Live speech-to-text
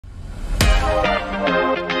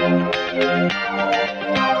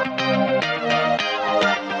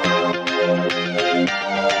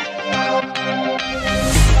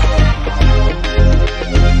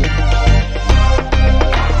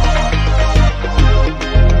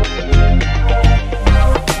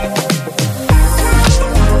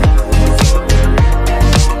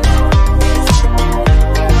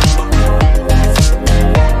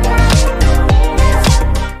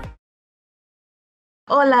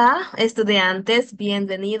Hola, estudiantes,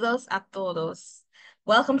 bienvenidos a todos.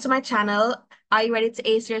 Welcome to my channel. Are you ready to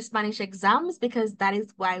ace your Spanish exams? Because that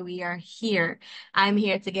is why we are here. I'm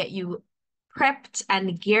here to get you prepped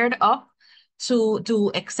and geared up to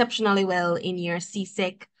do exceptionally well in your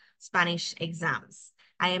CSEC Spanish exams.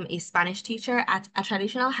 I am a Spanish teacher at a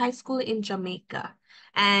traditional high school in Jamaica.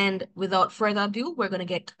 And without further ado, we're going to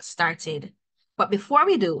get started. But before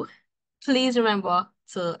we do, please remember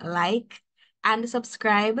to like and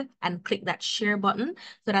subscribe and click that share button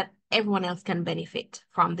so that everyone else can benefit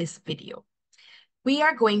from this video. We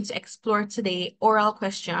are going to explore today oral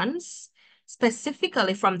questions,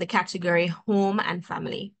 specifically from the category home and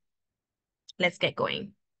family. Let's get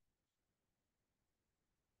going.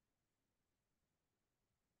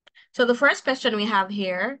 So the first question we have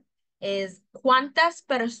here is, ¿Cuántas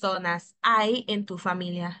personas hay en tu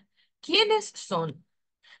familia? ¿Quiénes son?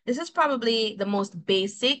 This is probably the most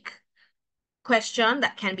basic question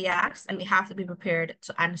that can be asked, and we have to be prepared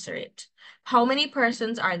to answer it. How many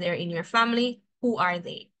persons are there in your family? Who are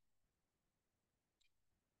they?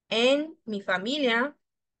 En mi familia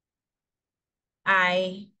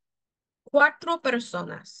hay 4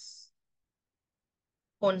 personas.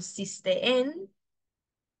 Consiste en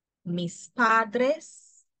mis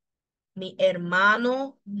padres, mi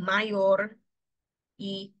hermano mayor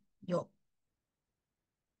y yo.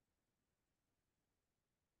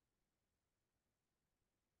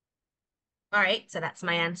 All right, so that's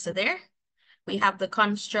my answer there. We have the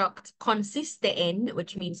construct consiste en,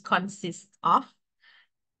 which means consists of.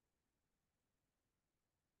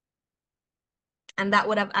 And that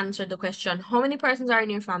would have answered the question, how many persons are in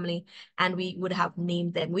your family? And we would have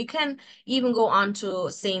named them. We can even go on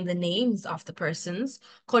to saying the names of the persons.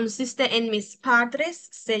 Consiste en mis padres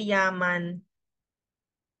se llaman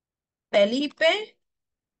Felipe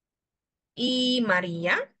y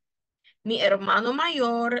María. Mi hermano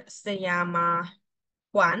mayor se llama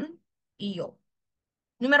Juan y yo.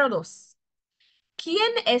 Número 2.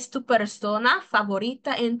 ¿Quién es tu persona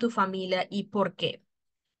favorita en tu familia y por qué?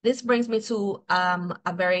 This brings me to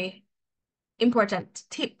a very important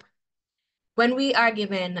tip. When we are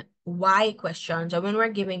given why questions or when we're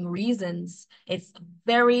giving reasons, it's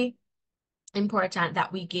very important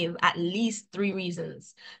that we give at least 3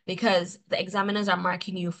 reasons because the examiners are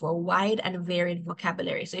marking you for wide and varied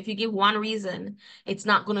vocabulary. So if you give 1 reason, it's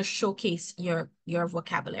not going to showcase your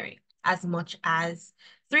vocabulary as much as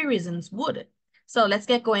 3 reasons would. So let's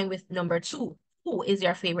get going with number 2. Who is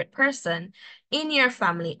your favorite person in your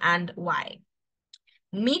family and why?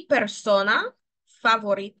 Mi persona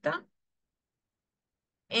favorita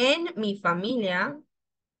en mi familia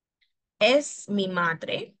es mi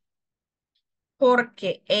madre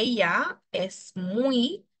porque ella es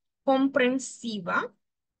muy comprensiva,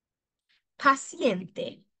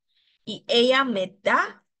 paciente y ella me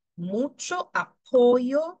da mucho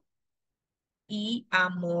apoyo y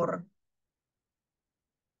amor.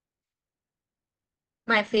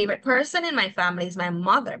 My favorite person in my family is my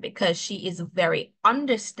mother because she is very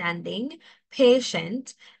understanding,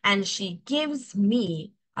 patient, and she gives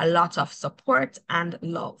me a lot of support and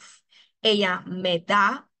love. Ella me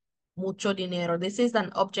da mucho dinero. This is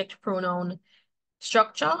an object pronoun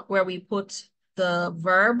structure where we put the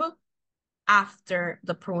verb after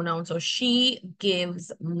the pronoun. So she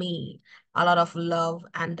gives me a lot of love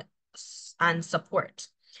and support.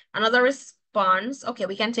 Another response, okay,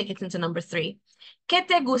 we can take it into number 3. ¿Qué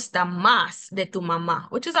te gusta más de tu mamá?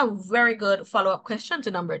 Which is a very good follow-up question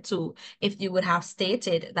to number 2 if you would have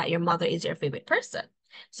stated that your mother is your favorite person.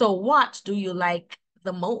 So what do you like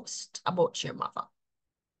the most about your mother?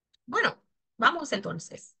 Bueno, vamos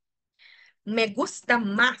entonces. Me gusta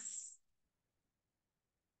más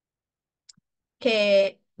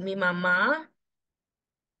que mi mamá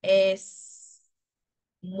es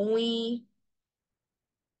muy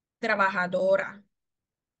trabajadora.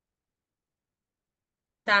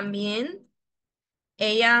 También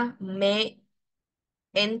ella me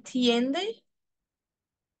entiende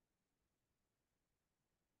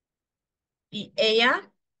y ella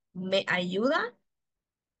me ayuda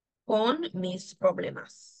con mis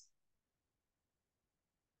problemas.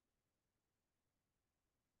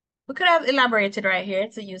 We could have elaborated right here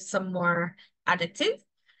to use some more adjective.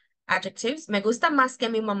 Adjectives. Me gusta más que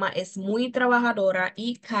mi mamá es muy trabajadora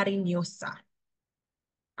y cariñosa.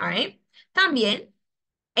 All right. También,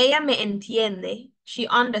 ella me entiende. She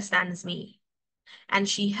understands me. And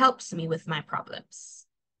she helps me with my problems.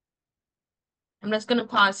 I'm just going to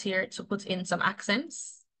pause here to put in some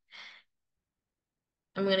accents.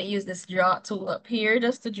 I'm going to use this draw tool up here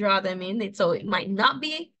just to draw them in. So it might not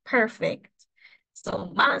be perfect.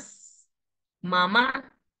 So, más, mama.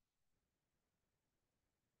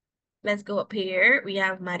 Let's go up here. We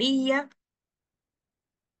have Maria.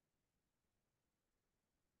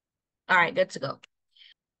 All right, good to go.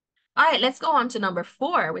 All right, let's go on to number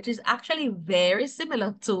 4, which is actually very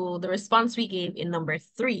similar to the response we gave in number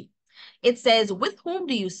 3. It says, with whom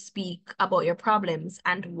do you speak about your problems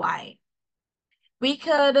and why? We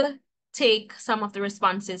could take some of the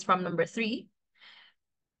responses from number 3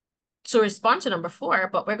 to respond to number 4,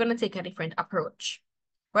 but we're going to take a different approach.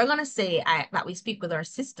 We're going to say that we speak with our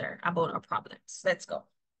sister about our problems. Let's go.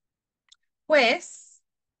 Pues,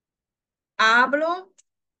 hablo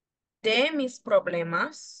de mis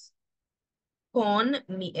problemas con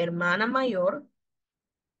mi hermana mayor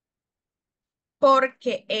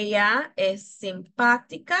porque ella es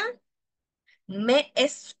simpática, me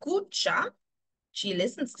escucha, she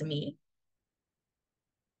listens to me,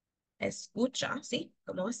 escucha, ¿sí?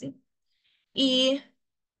 ¿Cómo así? Y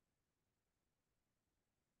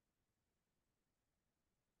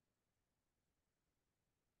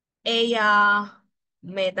ella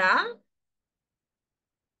me da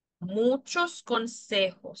muchos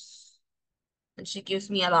consejos. And she gives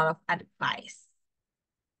me a lot of advice.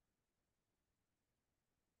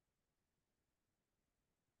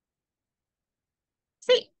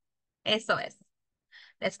 Sí, eso es.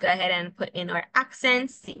 Let's go ahead and put in our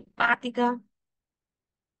accents. Simpática.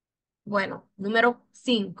 Bueno, número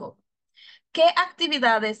 5. ¿Qué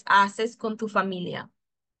actividades haces con tu familia?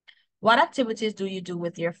 What activities do you do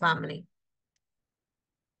with your family?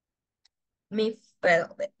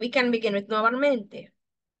 Well, we can begin with normalmente.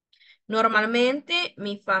 Normalmente,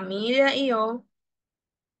 mi familia y yo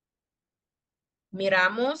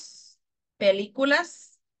miramos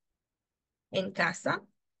películas en casa,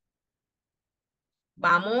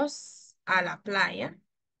 vamos a la playa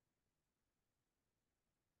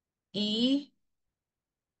y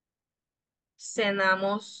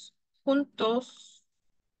cenamos juntos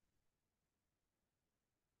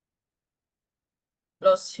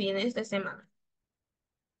los fines de semana.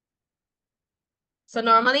 So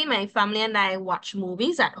normally my family and I watch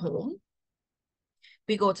movies at home.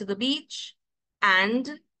 We go to the beach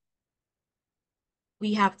and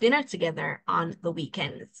we have dinner together on the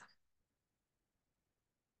weekends.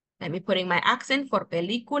 Let me put in my accent for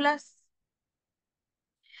películas.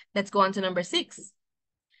 Let's go on to number 6.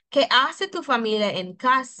 ¿Qué hace tu familia en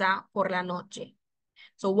casa por la noche?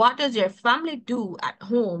 So what does your family do at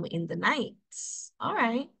home in the night? All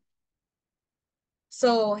right.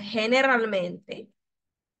 So generalmente,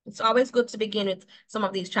 it's always good to begin with some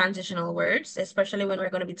of these transitional words, especially when we're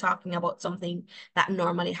going to be talking about something that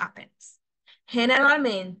normally happens.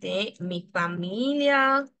 Generalmente, mi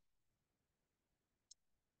familia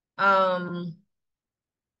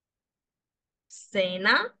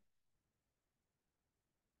cena,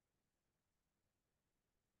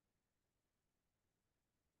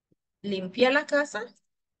 limpia la casa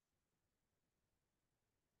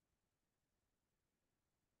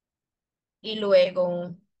y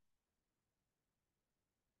luego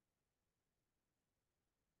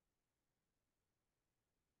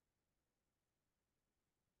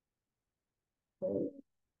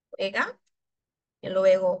juega, y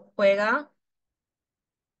luego juega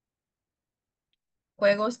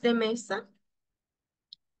juegos de mesa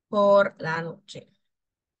por la noche.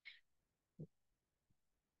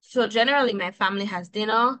 So generally, my family has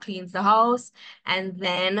dinner, cleans the house, and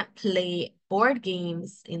then play board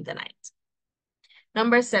games in the night.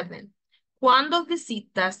 Number 7, ¿cuándo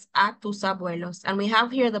visitas a tus abuelos? And we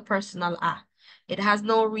have here the personal a. It has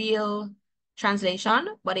no real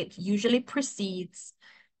translation, but it usually precedes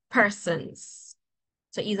persons.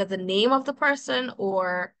 So either the name of the person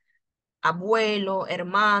or abuelo,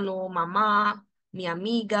 hermano, mamá, mi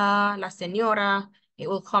amiga, la señora. It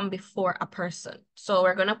will come before a person. So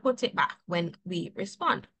we're going to put it back when we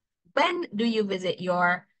respond. When do you visit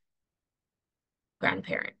your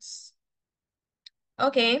grandparents?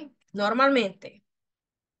 Okay, normalmente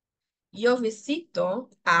yo visito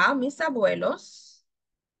a mis abuelos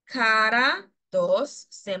cada 2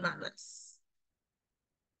 semanas.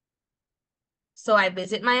 So I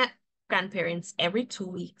visit my grandparents every 2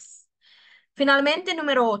 weeks. Finalmente,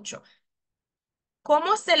 número 8.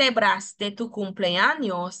 ¿Cómo celebraste tu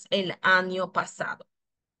cumpleaños el año pasado?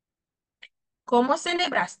 ¿Cómo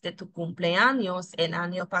celebraste tu cumpleaños el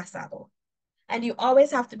año pasado? And you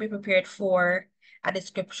always have to be prepared for a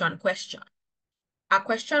description question. A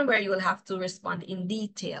question where you will have to respond in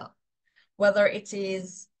detail, whether it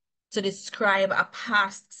is to describe a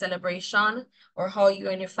past celebration or how you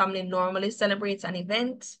and your family normally celebrate an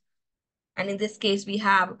event. And in this case, we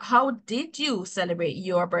have, how did you celebrate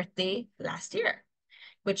your birthday last year?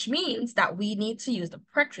 Which means that we need to use the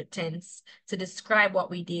perfect tense to describe what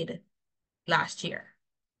we did last year.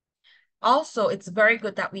 Also, it's very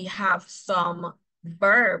good that we have some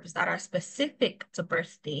verbs that are specific to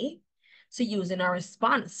birthday to use in our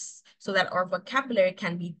response so that our vocabulary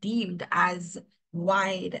can be deemed as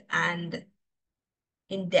wide and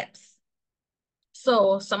in depth.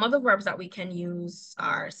 So some of the verbs that we can use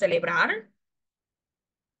are celebrar,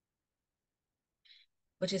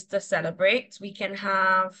 which is to celebrate. We can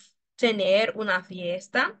have tener una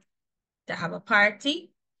fiesta, to have a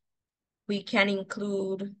party. We can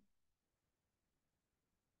include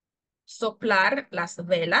soplar las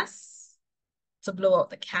velas, to blow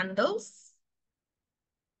out the candles.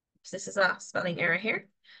 So this is a spelling error here.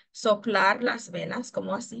 Soplar las velas,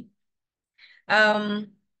 como así.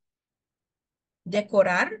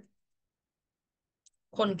 Decorar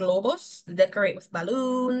con globos, decorate with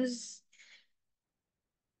balloons.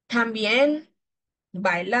 También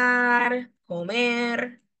bailar,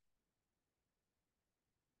 comer,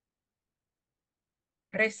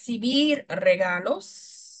 recibir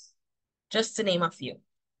regalos, just to name a few.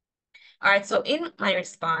 All right, so in my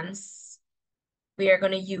response, we are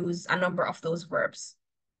going to use a number of those verbs.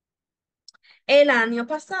 El año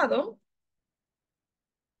pasado,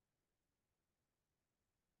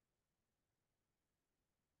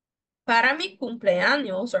 para mi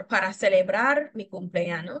cumpleaños, o para celebrar mi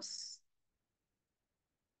cumpleaños,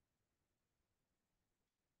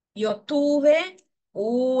 yo tuve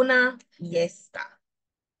una fiesta.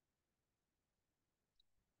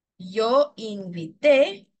 Yo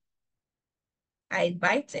invité, I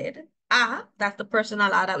invited, that's the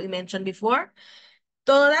personal that we mentioned before,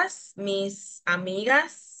 todas mis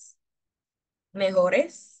amigas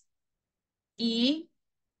mejores y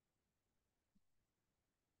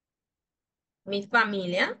mi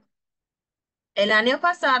familia. El año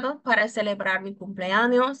pasado, para celebrar mi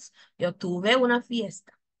cumpleaños, yo tuve una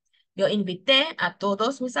fiesta. Yo invité a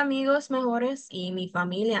todos mis amigos mejores y mi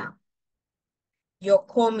familia. Yo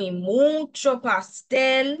comí mucho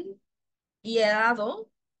pastel y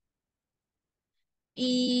helado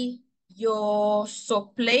y yo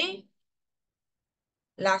soplé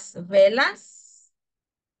las velas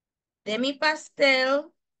de mi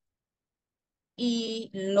pastel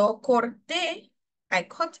y lo corté, I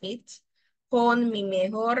cut it, con mi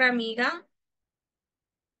mejor amiga,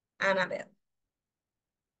 Annabel.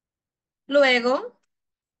 Luego,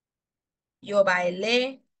 yo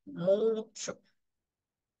bailé mucho.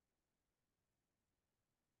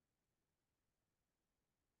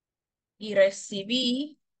 Y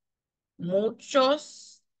recibí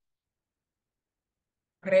muchos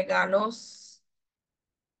regalos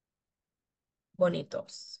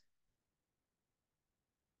bonitos.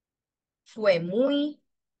 Fue muy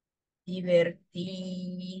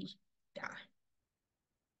divertida.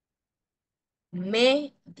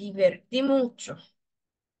 Me divertí mucho.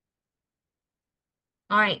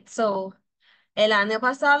 All right, so el año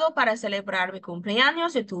pasado, para celebrar mi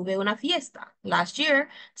cumpleaños, yo tuve una fiesta. Last year,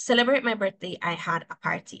 to celebrate my birthday, I had a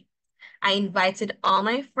party. I invited all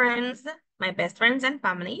my friends, my best friends and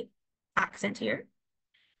family. Accent here.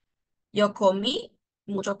 Yo comí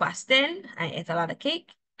mucho pastel. I ate a lot of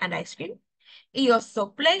cake and ice cream. Y yo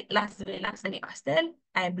soplé las velas de mi pastel.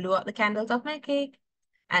 I blew out the candles of my cake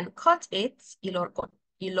and cut it y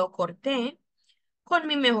lo corté con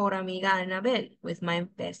mi mejor amiga Annabelle, with my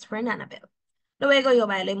best friend Annabelle. Luego yo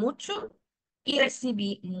bailé mucho y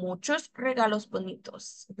recibí muchos regalos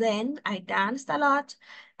bonitos. Then I danced a lot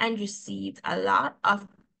and received a lot of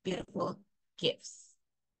beautiful gifts.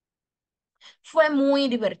 Fue muy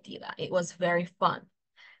divertida. It was very fun.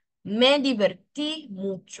 Me divertí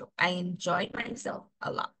mucho. I enjoyed myself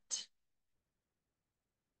a lot.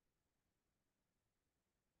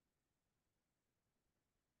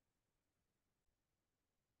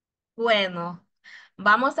 Bueno,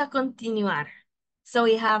 vamos a continuar. So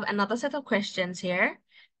we have another set of questions here.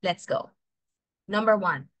 Let's go. Number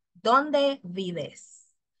 1. ¿Dónde vives?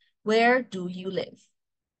 Where do you live?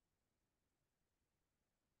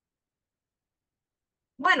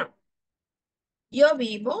 Bueno, yo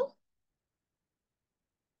vivo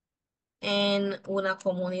en una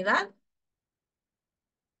comunidad.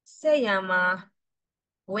 Se llama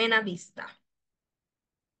Buena Vista,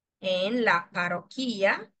 en la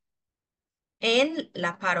parroquia en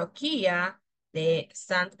la parroquia de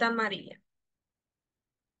Santa María.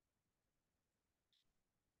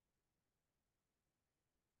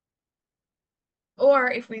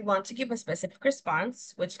 Or if we want to give a specific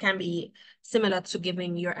response, which can be similar to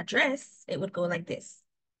giving your address, it would go like this.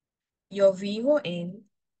 Yo vivo en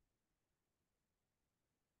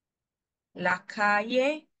la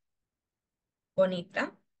calle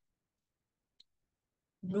Bonita,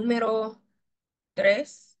 número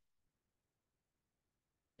 3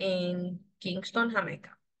 en Kingston,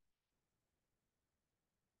 Jamaica.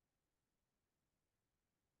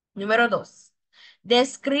 Número 2.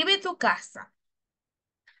 Describe tu casa.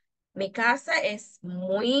 Mi casa es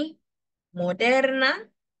muy moderna,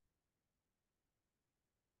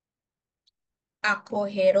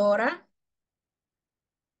 acogedora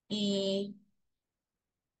y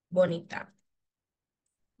bonita.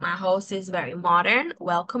 My house is very modern,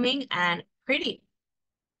 welcoming, and pretty.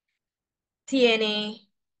 Tiene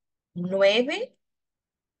 9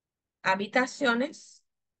 habitaciones,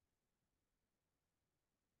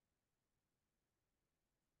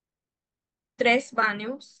 3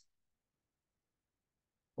 baños,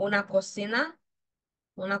 una cocina,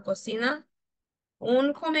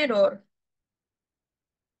 un comedor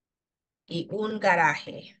y un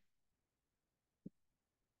garaje.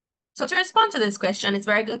 So to respond to this question, it's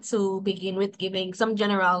very good to begin with giving some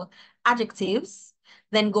general adjectives,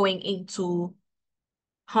 then going into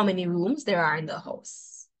how many rooms there are in the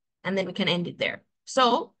house. And then we can end it there.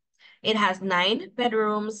 So it has 9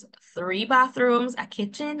 bedrooms, 3 bathrooms, a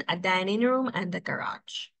kitchen, a dining room, and a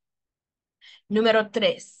garage. Número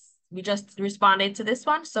 3. We just responded to this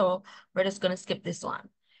one, so we're just going to skip this one.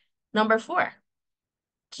 Number 4.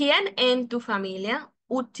 ¿Quién en tu familia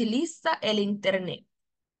utiliza el internet?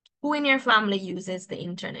 Who in your family uses the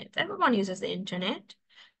internet? Everyone uses the internet.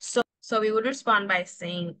 So we would respond by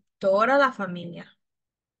saying, toda la familia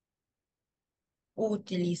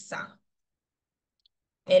utiliza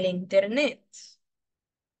el internet.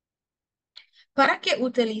 ¿Para qué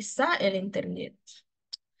utiliza el internet?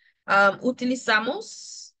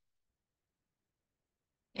 Utilizamos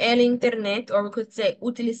el internet, or we could say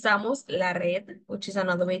utilizamos la red, which is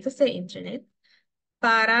another way to say internet,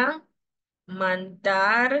 para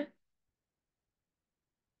mandar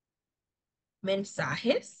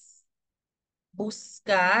mensajes,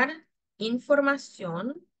 buscar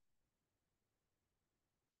información,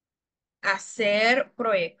 hacer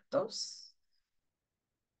proyectos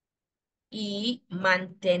y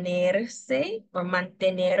mantenerse o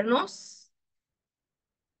mantenernos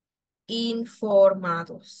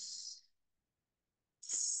informados.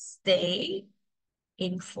 Stay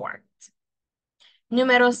informed.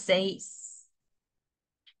 Número 6,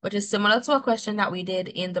 which is similar to a question that we did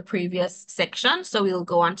in the previous section. So we'll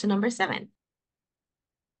go on to number 7.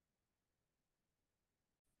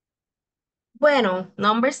 Bueno,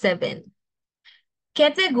 number 7.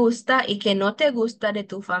 ¿Qué te gusta y qué no te gusta de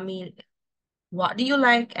tu familia? What do you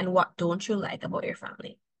like and what don't you like about your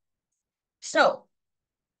family? So,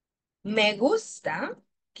 me gusta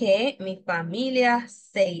que mi familia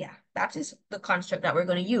sea. That is the construct that we're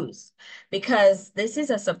going to use because this is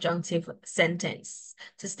a subjunctive sentence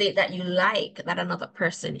to state that you like that another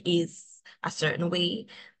person is a certain way.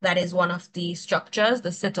 That is one of the structures,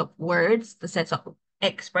 the set of words, the set of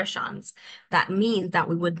expressions that means that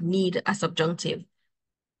we would need a subjunctive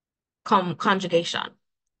conjugation.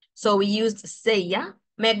 So we used sea.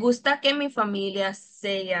 Me gusta que mi familia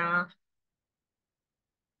sea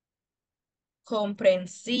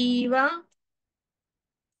comprensiva,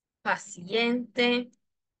 paciente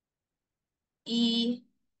y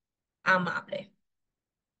amable.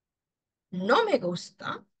 No me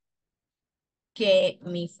gusta que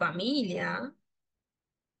mi familia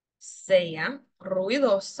sea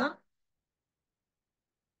ruidosa,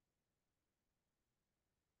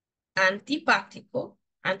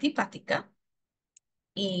 antipática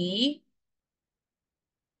y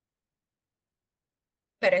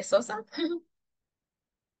perezosa.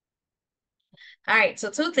 All right, so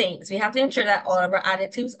 2 things. We have to ensure that all of our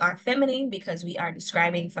adjectives are feminine because we are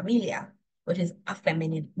describing familia, which is a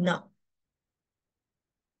feminine noun.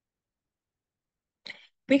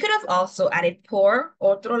 We could have also added por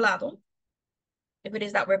otro lado if it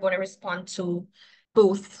is that we're going to respond to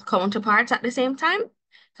both counterparts at the same time.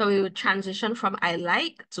 So we would transition from I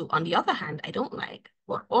like to, on the other hand, I don't like.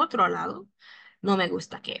 Por otro lado, no me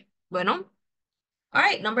gusta que. Bueno. All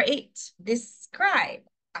right, number 8. Describe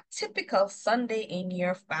a typical Sunday in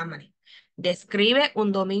your family. Describe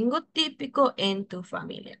un domingo típico en tu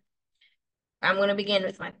familia. I'm going to begin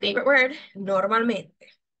with my favorite word, normalmente.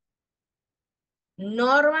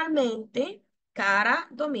 Normalmente, cada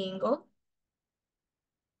domingo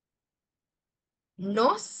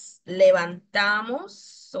Nos levantamos,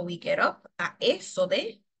 so we get up, a eso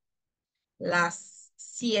de las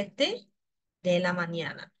 7 de la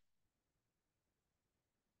mañana.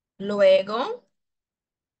 Luego,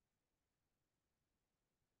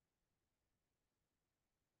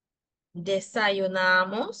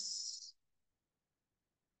 desayunamos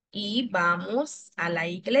y vamos a la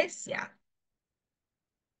iglesia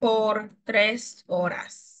por 3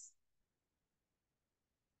 horas.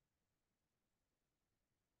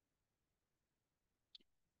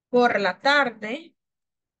 Por la tarde,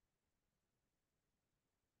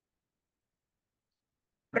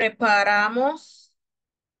 preparamos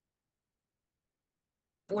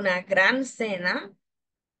una gran cena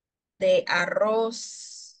de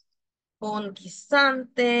arroz con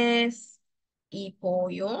guisantes y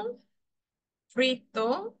pollo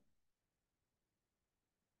frito.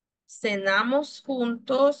 Cenamos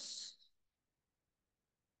juntos,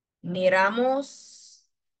 miramos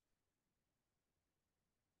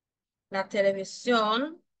la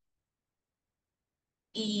televisión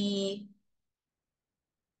y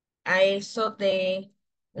a eso de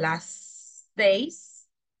las 6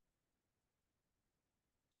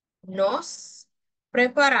 nos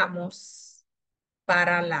preparamos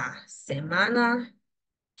para la semana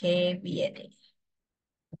que viene.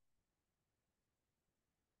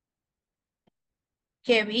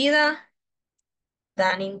 ¡Qué vida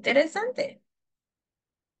tan interesante!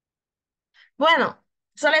 Bueno,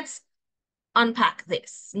 so let's unpack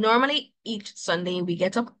this. Normally, each Sunday we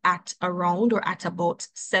get up at around or at about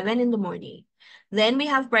 7 in the morning. Then we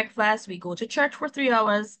have breakfast. We go to church for 3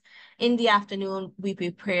 hours. In the afternoon, we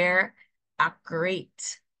prepare a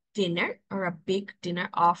great dinner or a big dinner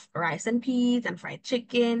of rice and peas and fried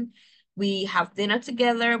chicken. We have dinner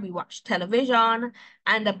together. We watch television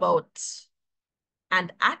and at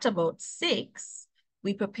about 6,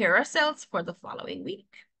 we prepare ourselves for the following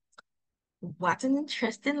week. What an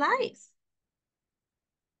interesting life.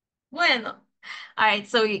 Bueno, all right,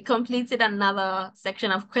 so we completed another section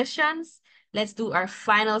of questions. Let's do our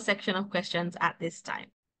final section of questions at this time.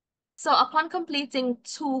 So upon completing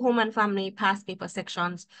 2 home and family past paper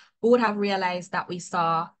sections, we would have realized that we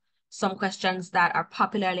saw some questions that are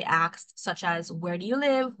popularly asked, such as where do you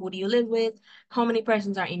live, who do you live with, how many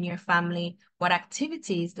persons are in your family, what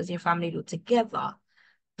activities does your family do together?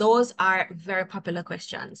 Those are very popular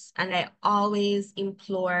questions, and I always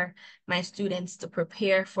implore my students to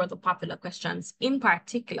prepare for the popular questions in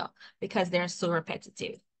particular because they're so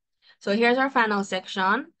repetitive. So here's our final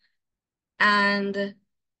section, and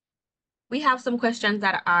we have some questions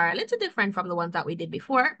that are a little different from the ones that we did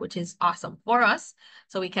before, which is awesome for us,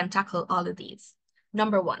 so we can tackle all of these.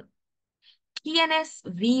 Number 1, ¿quiénes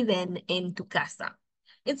viven en tu casa?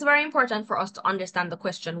 It's very important for us to understand the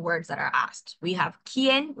question words that are asked. We have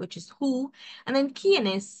quién, which is who, and then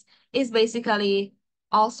quiénes is basically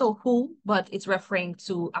also who, but it's referring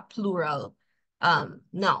to a plural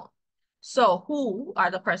noun. So who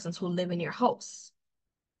are the persons who live in your house?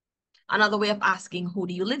 Another way of asking who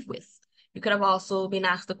do you live with? You could have also been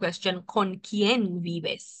asked the question, ¿con quién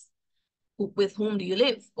vives? With whom do you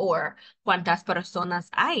live? Or ¿cuántas personas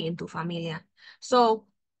hay en tu familia? So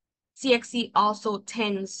CXC also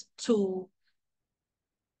tends to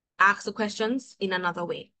ask the questions in another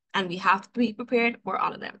way, and we have to be prepared for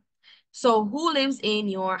all of them. So who lives in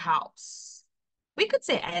your house? We could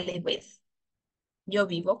say I live with. Yo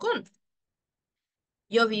vivo con.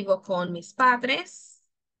 Yo vivo con mis padres,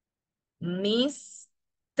 mis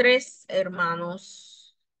 3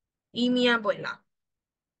 hermanos y mi abuela.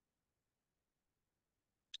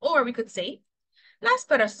 Or we could say, las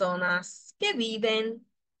personas que viven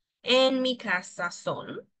en mi casa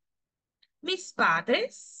son mis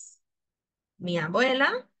padres, mi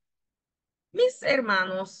abuela, mis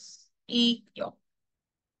hermanos, y yo.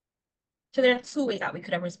 So there are 2 ways that we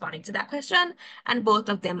could have responded to that question, and both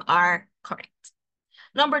of them are correct.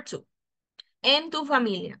 Number 2, en tu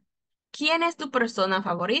familia, ¿quién es tu persona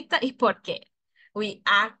favorita y por qué? We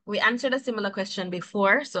answered a similar question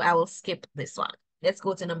before, so I will skip this one. Let's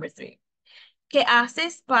go to number 3. ¿Qué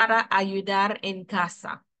haces para ayudar en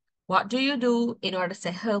casa? What do you do in order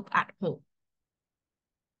to help at home?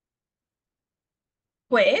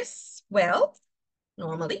 Pues, well,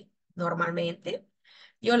 normalmente,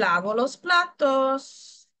 yo lavo los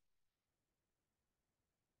platos,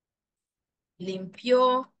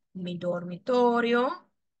 limpio mi dormitorio,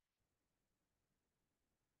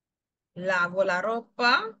 lavo la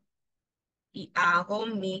ropa y hago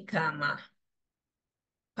mi cama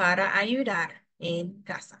para ayudar en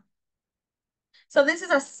casa. So this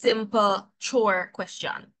is a simple chore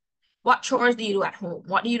question. What chores do you do at home?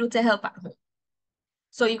 What do you do to help at home?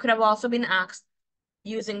 So you could have also been asked,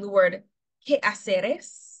 using the word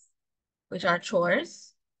quehaceres, which are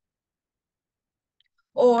chores.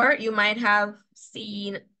 Or you might have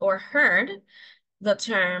seen or heard the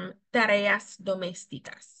term tareas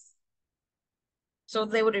domésticas. So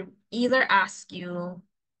they would either ask you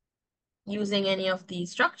using any of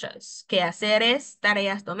these structures, quehaceres,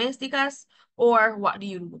 tareas domésticas, or what do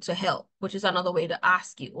you do to help, which is another way to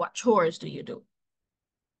ask you, what chores do you do?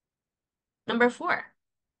 Number 4,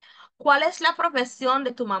 ¿cuál es la profesión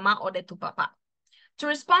de tu mamá o de tu papá? To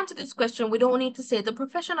respond to this question, we don't need to say the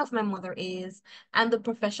profession of my mother is and the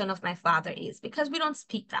profession of my father is, because we don't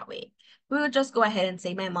speak that way. We would just go ahead and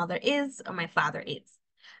say my mother is or my father is.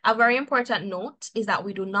 A very important note is that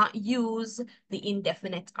we do not use the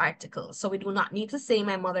indefinite article. So we do not need to say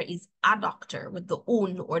my mother is a doctor with the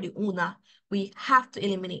un or the una. We have to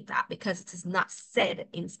eliminate that because it is not said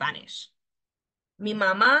in Spanish. Mi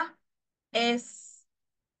mamá es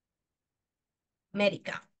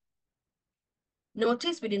médica.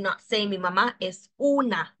 Notice we did not say mi mamá es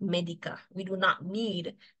una médica. We do not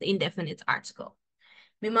need the indefinite article.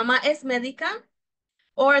 Mi mamá es médica,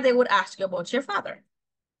 or they would ask you about your father,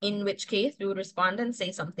 in which case we would respond and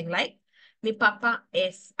say something like, mi papá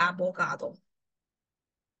es abogado.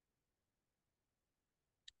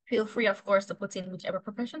 Feel free, of course, to put in whichever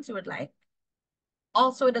professions you would like.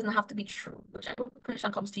 Also, it doesn't have to be true. Whichever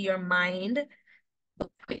profession comes to your mind,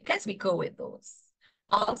 I guess we go with those.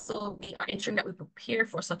 Also, we are ensuring that we prepare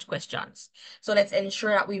for such questions. So let's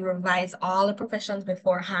ensure that we revise all the professions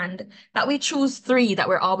beforehand, that we choose 3 that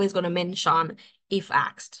we're always going to mention if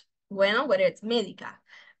asked. Bueno, whether it's médica,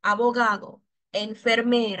 abogado,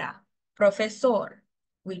 enfermera, profesor,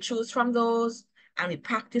 we choose from those and we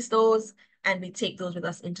practice those and we take those with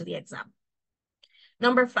us into the exam.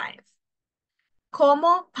 Number 5.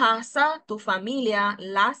 ¿Cómo pasa tu familia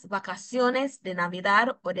las vacaciones de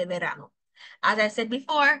Navidad o de verano? As I said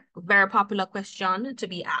before, very popular question to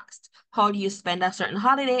be asked. How do you spend a certain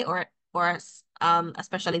holiday or a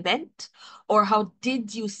special event? Or how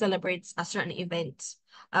did you celebrate a certain event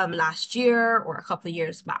last year or a couple of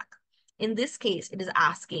years back? In this case, it is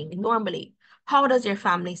asking normally, how does your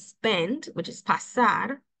family spend, which is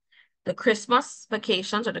pasar, the Christmas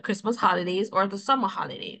vacations or the Christmas holidays or the summer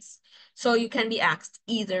holidays? So you can be asked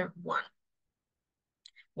either one.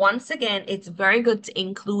 Once again, it's very good to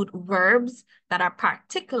include verbs that are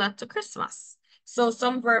particular to Christmas. So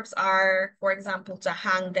some verbs are, for example, to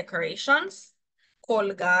hang decorations,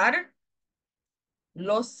 colgar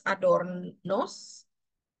los adornos,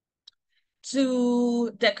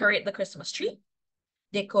 to decorate the Christmas tree,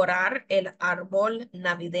 decorar el árbol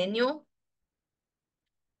navideño,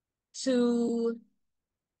 to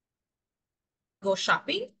go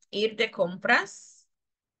shopping, ir de compras.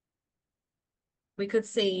 We could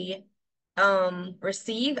say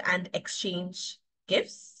receive and exchange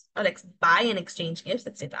gifts, or like buy and exchange gifts,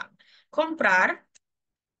 let's say that. Comprar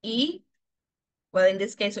y, well, in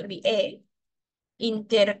this case it would be A,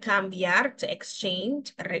 intercambiar, to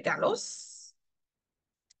exchange regalos.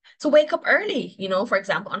 So wake up early, for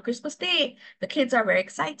example, on Christmas Day, the kids are very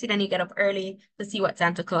excited and you get up early to see what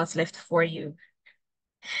Santa Claus left for you.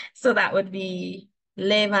 So that would be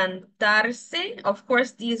levantarse. Of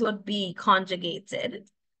course, these would be conjugated.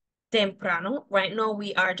 Temprano. Right now,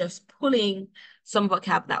 we are just pulling some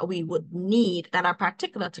vocab that we would need that are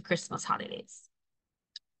particular to Christmas holidays.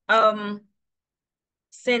 Cenar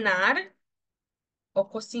or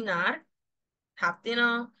cocinar, have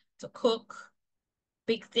dinner, to cook.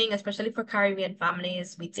 Big thing, especially for Caribbean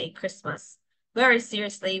families. We take Christmas very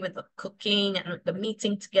seriously with the cooking and the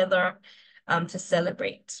meeting together to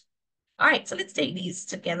celebrate. All right, so let's take these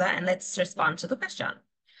together and let's respond to the question.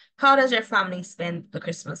 How does your family spend the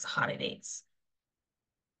Christmas holidays?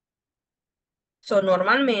 So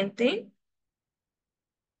normalmente,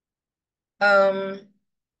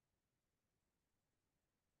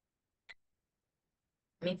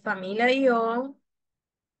 mi familia y yo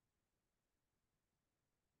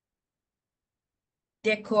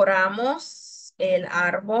decoramos el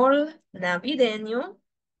árbol navideño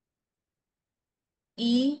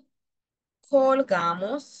y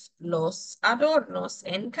colgamos los adornos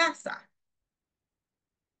en casa.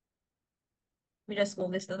 We just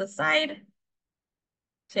move this to the side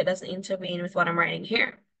so it doesn't intervene with what I'm writing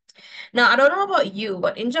here. Now, I don't know about you,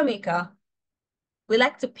 but in Jamaica, we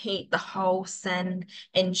like to paint the house and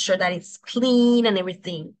ensure that it's clean and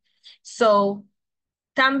everything. So,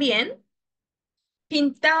 también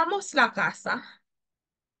pintamos la casa.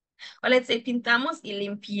 Or let's say pintamos y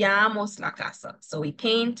limpiamos la casa. So we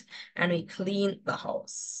paint and we clean the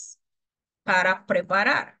house. Para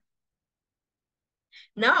preparar.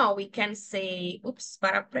 Now we can say,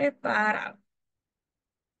 para preparar.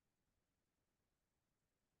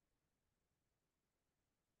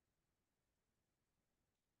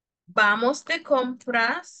 Vamos de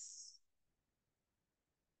compras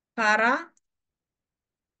para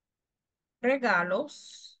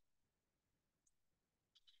regalos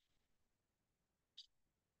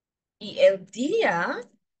y el día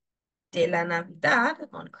de la Navidad,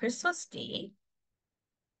 on Christmas Day,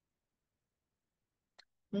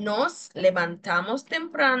 nos levantamos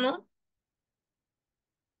temprano.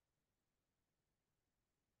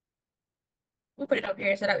 We'll put it up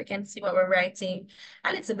here so that we can see what we're writing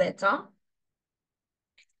a little better.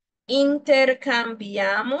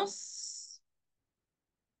 Intercambiamos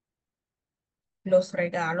los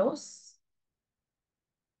regalos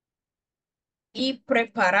y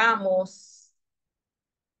preparamos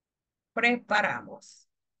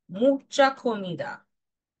mucha comida.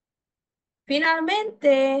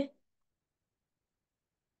 Finalmente,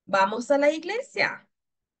 vamos a la iglesia.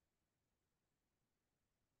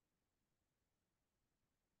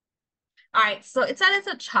 All right, so it's a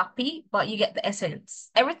little choppy, but you get the essence.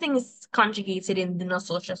 Everything is conjugated in the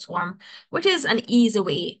nosotros form, which is an easy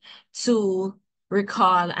way to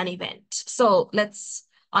recall an event. So let's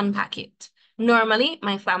unpack it. Normally,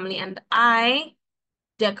 my family and I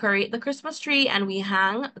decorate the Christmas tree and we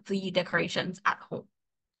hang the decorations at home.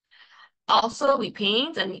 Also, we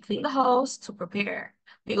paint and we clean the house to prepare.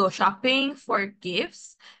 We go shopping for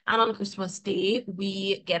gifts, and on Christmas Day,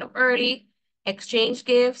 we get up early, exchange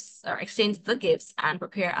gifts or exchange the gifts, and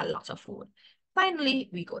prepare a lot of food. Finally,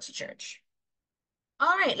 we go to church.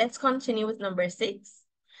 All right, let's continue with number 6.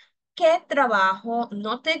 ¿Qué trabajo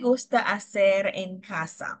no te gusta hacer en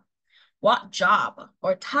casa? What job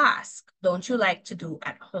or task don't you like to do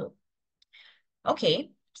at home?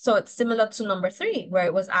 Okay, so it's similar to number 3, where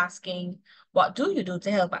it was asking, what do you do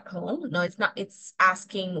to help at home? No, it's not. It's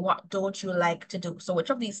asking, what don't you like to do? So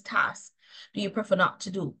which of these tasks do you prefer not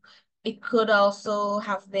to do? It could also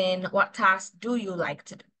have been, what task do you like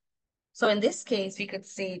to do? So in this case, we could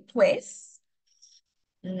say, pues,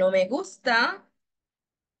 no me gusta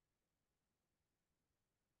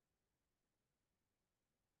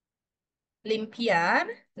limpiar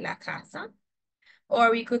la casa. Or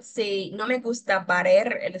we could say, no me gusta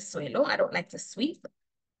barrer el suelo. I don't like to sweep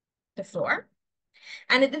the floor.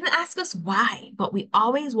 And it didn't ask us why, but we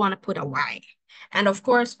always want to put a why. And of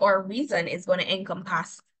course, our reason is going to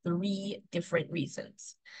encompass 3 different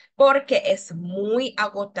reasons. Porque es muy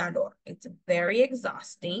agotador. It's very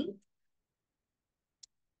exhausting.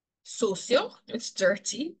 Sucio, it's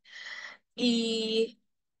dirty. Y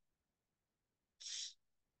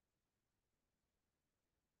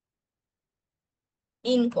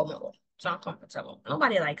incómodo, it's uncomfortable.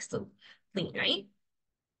 Nobody likes to clean, right?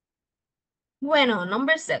 Bueno,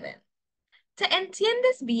 number 7. ¿Te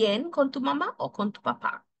entiendes bien con tu mamá o con tu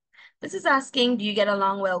papá? This is asking, do you get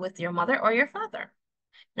along well with your mother or your father?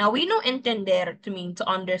 Now, we know entender to mean to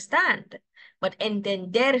understand, but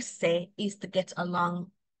entenderse is to get along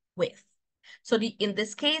with. So in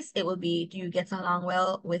this case, it will be, do you get along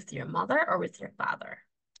well with your mother or with your father?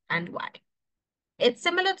 And why? It's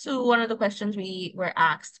similar to one of the questions we were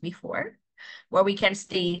asked before, where we can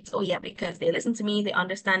state, oh yeah, because they listen to me, they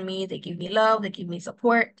understand me, they give me love, they give me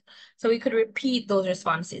support. So we could repeat those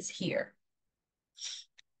responses here.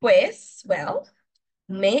 Pues, well,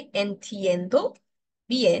 me entiendo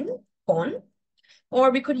bien con, or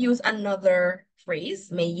we could use another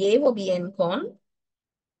phrase, me llevo bien con,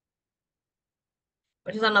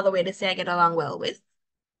 which is another way to say I get along well with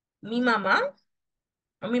mi mamá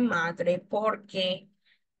o mi madre, porque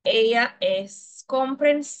ella es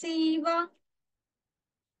comprensiva,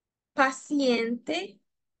 paciente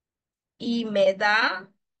y me da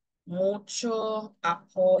mucho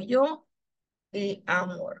apoyo y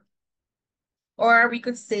amor. Or we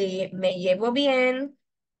could say, me llevo bien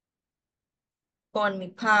con mi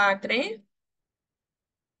padre,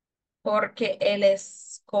 porque él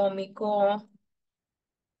es cómico,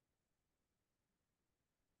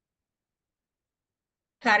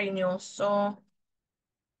 cariñoso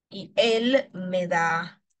y él me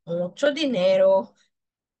da mucho dinero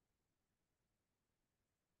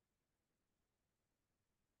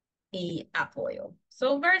y apoyo.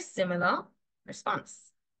 So very similar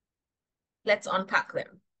response. Let's unpack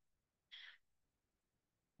them.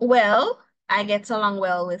 Well, I get along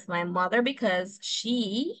well with my mother because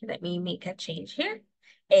she, let me make a change here.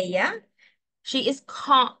 Ella, she is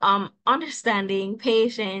understanding,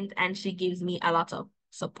 patient, and she gives me a lot of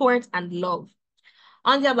support and love.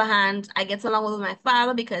 On the other hand, I get along with my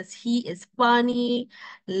father because he is funny,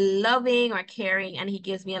 loving, or caring, and he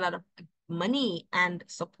gives me a lot of money and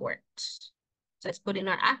support. So let's put in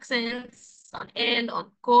our accents on end,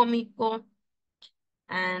 on cómico,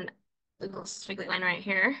 and a little squiggly line right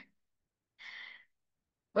here.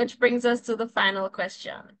 Which brings us to the final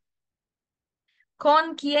question.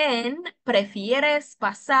 ¿Con quién prefieres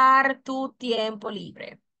pasar tu tiempo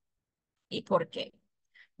libre? ¿Y por qué?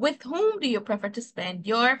 With whom do you prefer to spend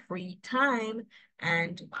your free time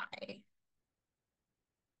and why?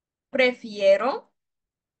 Prefiero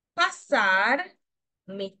pasar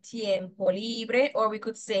mi tiempo libre, or we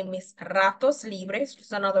could say mis ratos libres,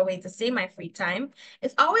 just another way to say my free time.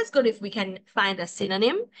 It's always good if we can find a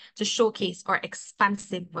synonym to showcase our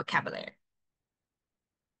expansive vocabulary.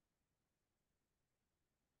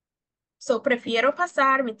 So, prefiero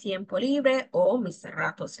pasar mi tiempo libre o mis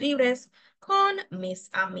ratos libres con mis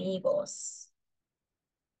amigos.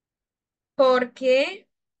 Porque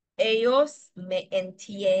ellos me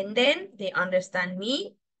entienden, they understand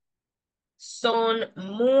me, son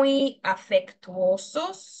muy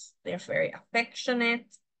afectuosos, they're very affectionate,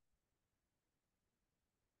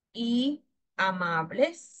 y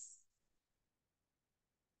amables,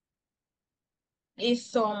 y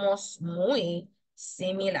somos muy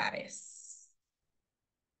similares.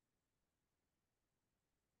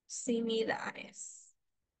 Similares.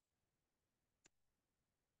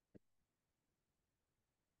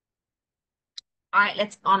 All right,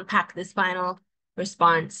 let's unpack this final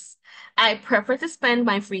response. I prefer to spend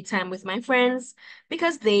my free time with my friends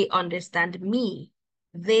because they understand me.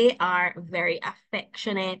 They are very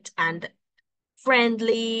affectionate and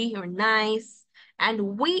friendly or nice,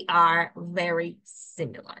 and we are very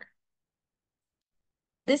similar.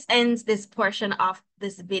 This ends this portion of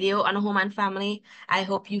this video on home and family. I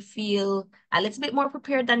hope you feel a little bit more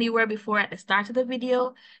prepared than you were before at the start of the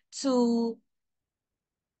video to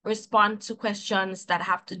respond to questions that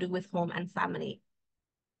have to do with home and family.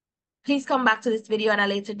 Please come back to this video at a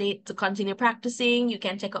later date to continue practicing. You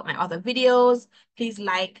can check out my other videos. Please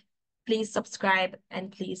like, please subscribe,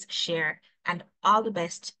 and please share. And all the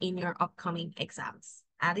best in your upcoming exams.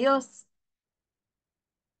 Adios.